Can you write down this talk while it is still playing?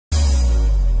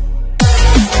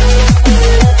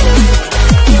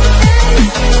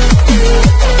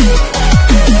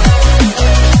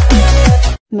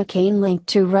McCain linked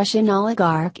to Russian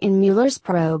oligarch in Mueller's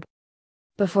probe.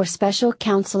 Before Special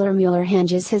Counselor Mueller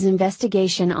hinges his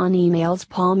investigation on emails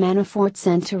Paul Manafort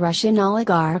sent to Russian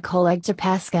oligarch Oleg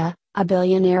Deripaska, a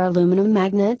billionaire aluminum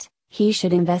magnate, he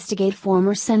should investigate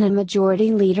former Senate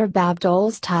Majority Leader Bob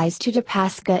Dole's ties to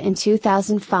Deripaska in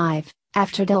 2005,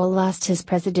 after Dole lost his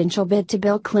presidential bid to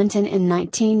Bill Clinton in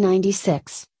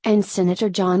 1996, and Senator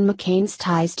John McCain's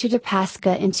ties to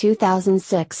Deripaska in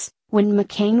 2006, when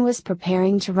McCain was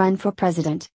preparing to run for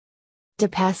president.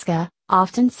 Deripaska,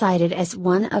 often cited as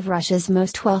one of Russia's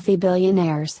most wealthy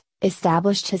billionaires,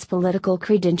 established his political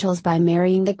credentials by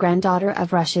marrying the granddaughter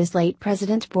of Russia's late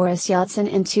President Boris Yeltsin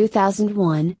in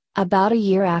 2001, about a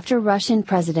year after Russian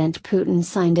President Putin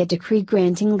signed a decree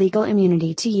granting legal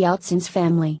immunity to Yeltsin's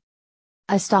family.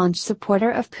 A staunch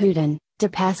supporter of Putin,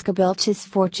 Deripaska built his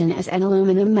fortune as an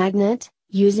aluminum magnate,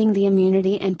 using the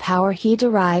immunity and power he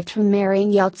derived from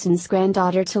marrying Yeltsin's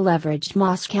granddaughter to leverage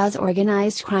Moscow's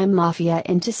organized crime mafia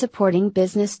into supporting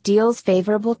business deals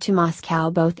favorable to Moscow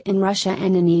both in Russia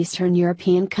and in Eastern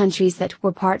European countries that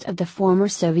were part of the former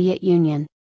Soviet Union.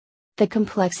 The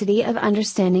complexity of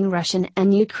understanding Russian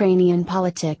and Ukrainian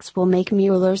politics will make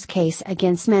Mueller's case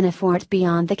against Manafort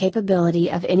beyond the capability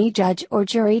of any judge or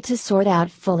jury to sort out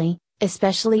fully,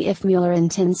 especially if Mueller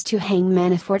intends to hang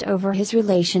Manafort over his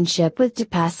relationship with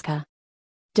Deripaska.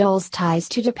 Dole's ties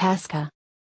to Deripaska.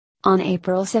 On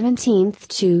April 17,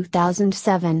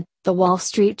 2007, The Wall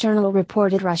Street Journal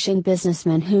reported Russian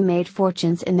businessmen who made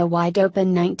fortunes in the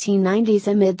wide-open 1990s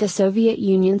amid the Soviet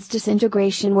Union's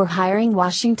disintegration were hiring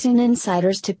Washington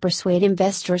insiders to persuade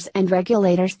investors and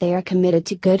regulators they are committed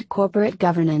to good corporate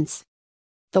governance.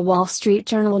 The Wall Street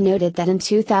Journal noted that in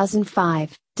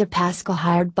 2005, Deripaska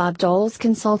hired Bob Dole's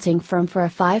consulting firm for a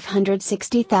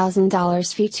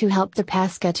 $560,000 fee to help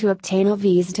Deripaska to obtain a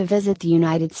visa to visit the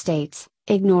United States,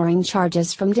 ignoring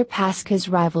charges from Deripaska's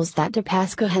rivals that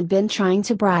Deripaska had been trying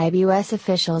to bribe U.S.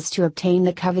 officials to obtain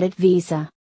the coveted visa.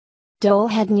 Dole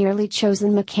had nearly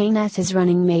chosen McCain as his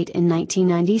running mate in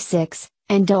 1996,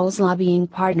 and Dole's lobbying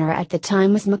partner at the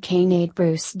time was McCain aide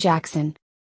Bruce Jackson.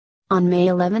 On May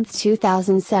 11,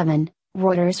 2007,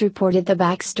 Reuters reported the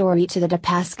backstory to the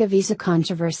Deripaska visa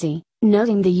controversy,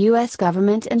 noting the U.S.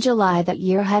 government in July that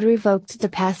year had revoked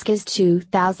Deripaska's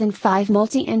 2005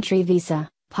 multi-entry visa,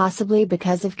 possibly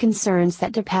because of concerns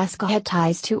that Deripaska had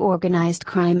ties to organized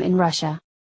crime in Russia.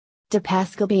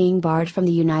 Deripaska being barred from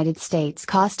the United States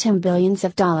cost him billions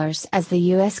of dollars, as the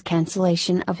U.S.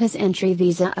 cancellation of his entry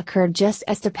visa occurred just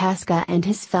as Deripaska and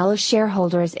his fellow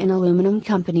shareholders in aluminum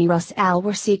company Rusal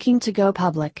were seeking to go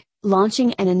public,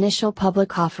 launching an initial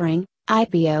public offering,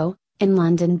 IPO, in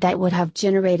London that would have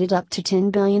generated up to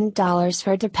 $10 billion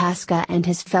for Deripaska and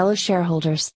his fellow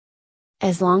shareholders.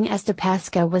 As long as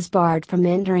Deripaska was barred from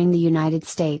entering the United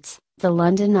States, the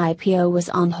London IPO was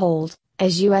on hold,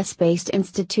 as US-based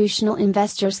institutional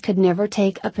investors could never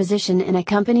take a position in a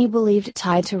company believed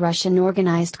tied to Russian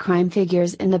organized crime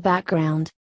figures in the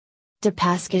background.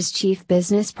 Deripaska's chief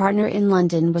business partner in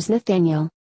London was Nathaniel.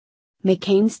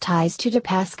 McCain's ties to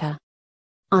Deripaska.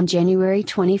 On January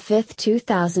 25,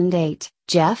 2008,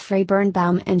 Jeffrey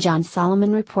Birnbaum and John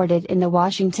Solomon reported in the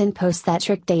Washington Post that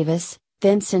Rick Davis,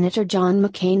 then Senator John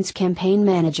McCain's campaign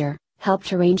manager,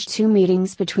 helped arrange two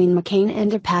meetings between McCain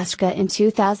and Deripaska in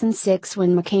 2006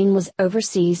 when McCain was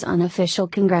overseas on official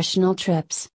congressional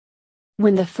trips.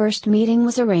 When the first meeting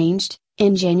was arranged,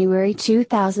 in January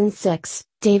 2006,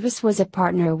 Davis was a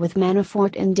partner with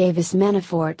Manafort and Davis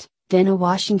Manafort, then a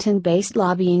Washington-based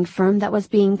lobbying firm that was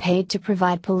being paid to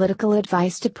provide political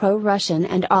advice to pro-Russian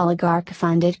and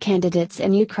oligarch-funded candidates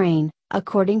in Ukraine,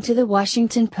 according to the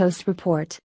Washington Post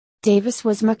report. Davis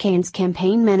was McCain's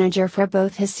campaign manager for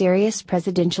both his serious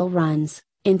presidential runs,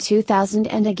 in 2000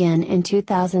 and again in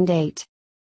 2008.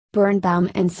 Birnbaum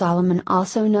and Solomon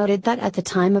also noted that at the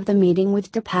time of the meeting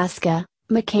with Deripaska,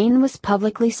 McCain was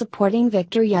publicly supporting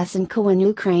Viktor Yushchenko in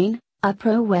Ukraine, a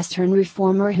pro-Western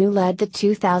reformer who led the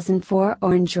 2004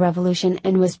 Orange Revolution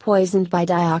and was poisoned by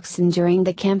dioxin during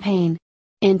the campaign.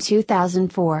 In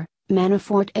 2004,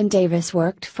 Manafort and Davis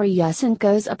worked for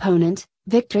Yushchenko's opponent,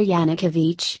 Viktor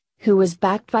Yanukovych, who was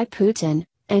backed by Putin,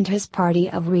 and his party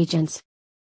of regents.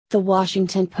 The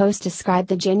Washington Post described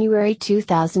the January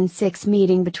 2006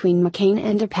 meeting between McCain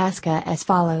and Deripaska as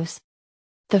follows.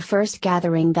 The first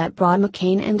gathering that brought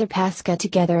McCain and Deripaska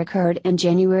together occurred in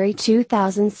January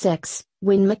 2006,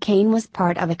 when McCain was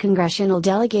part of a congressional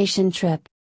delegation trip.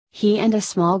 He and a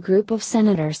small group of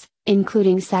senators,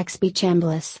 including Saxby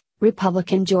Chambliss,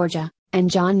 Republican Georgia,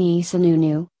 and Johnny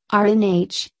Sununu,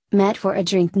 RNH, met for a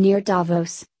drink near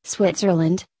Davos,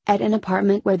 Switzerland, at an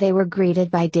apartment where they were greeted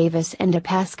by Davis and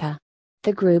Deripaska.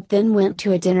 The group then went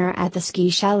to a dinner at the ski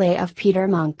chalet of Peter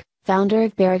Monk, founder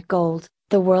of Barrick Gold,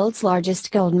 the world's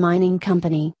largest gold mining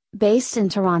company, based in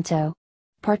Toronto.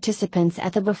 Participants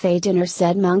at the buffet dinner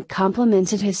said Monk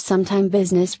complimented his sometime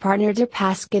business partner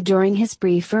Deripaska during his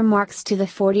brief remarks to the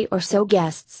 40 or so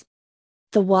guests.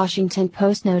 The Washington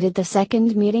Post noted the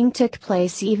second meeting took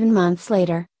place even months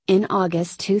later. In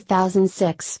August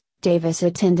 2006, Davis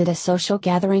attended a social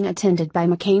gathering attended by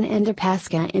McCain and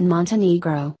Deripaska in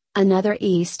Montenegro, another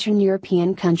Eastern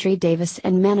European country Davis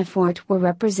and Manafort were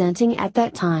representing at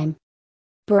that time.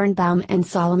 Birnbaum and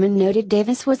Solomon noted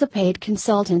Davis was a paid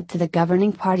consultant to the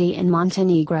governing party in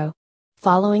Montenegro.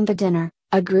 Following the dinner,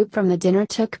 a group from the dinner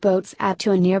took boats out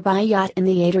to a nearby yacht in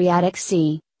the Adriatic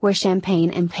Sea, where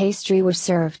champagne and pastry were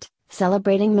served,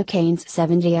 celebrating McCain's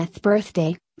 70th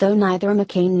birthday, though neither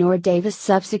McCain nor Davis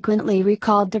subsequently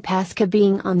recalled Deripaska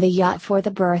being on the yacht for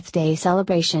the birthday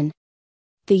celebration.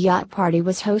 The yacht party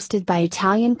was hosted by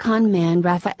Italian con man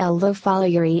Raffaello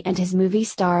Falieri and his movie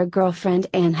star girlfriend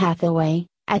Anne Hathaway,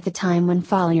 at the time when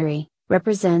Falieri,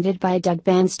 represented by Doug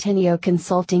Banstenio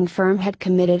consulting firm, had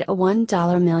committed a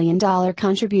 $1 million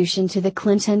contribution to the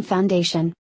Clinton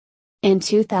Foundation. In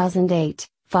 2008,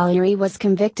 Falieri was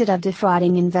convicted of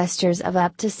defrauding investors of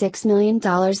up to $6 million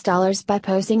by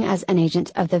posing as an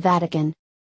agent of the Vatican.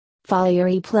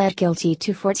 Falieri pled guilty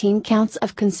to 14 counts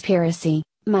of conspiracy,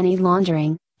 money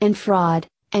laundering, and fraud,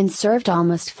 and served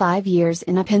almost 5 years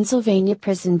in a Pennsylvania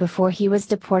prison before he was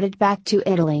deported back to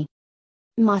Italy.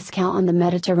 Moscow on the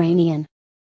Mediterranean.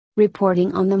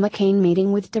 Reporting on the McCain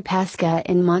meeting with Deripaska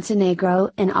in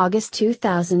Montenegro in August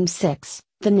 2006,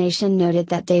 The Nation noted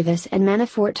that Davis and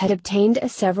Manafort had obtained a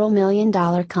several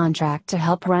million-dollar contract to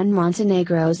help run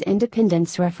Montenegro's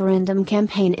independence referendum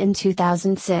campaign in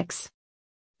 2006.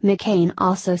 McCain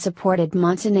also supported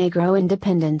Montenegro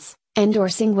independence,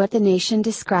 endorsing what The Nation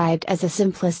described as a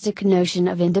simplistic notion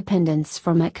of independence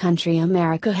from a country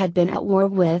America had been at war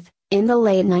with. In the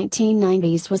late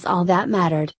 1990s was all that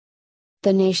mattered.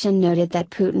 The Nation noted that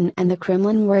Putin and the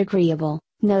Kremlin were agreeable,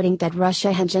 noting that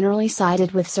Russia had generally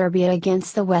sided with Serbia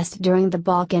against the West during the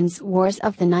Balkans wars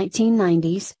of the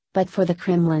 1990s, but for the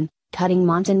Kremlin, cutting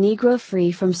Montenegro free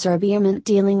from Serbia meant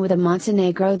dealing with a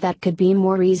Montenegro that could be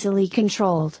more easily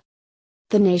controlled.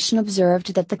 The Nation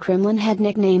observed that the Kremlin had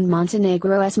nicknamed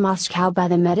Montenegro as Moscow by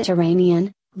the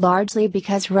Mediterranean, largely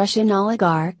because Russian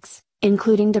oligarchs,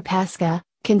 including Deripaska,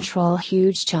 control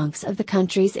huge chunks of the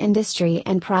country's industry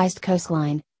and prized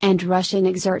coastline, and Russian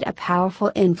exert a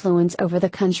powerful influence over the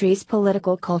country's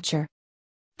political culture.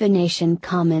 The Nation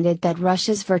commented that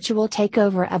Russia's virtual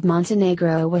takeover of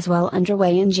Montenegro was well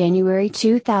underway in January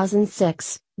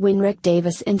 2006, when Rick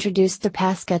Davis introduced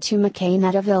Deripaska to McCain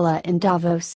at a villa in Davos.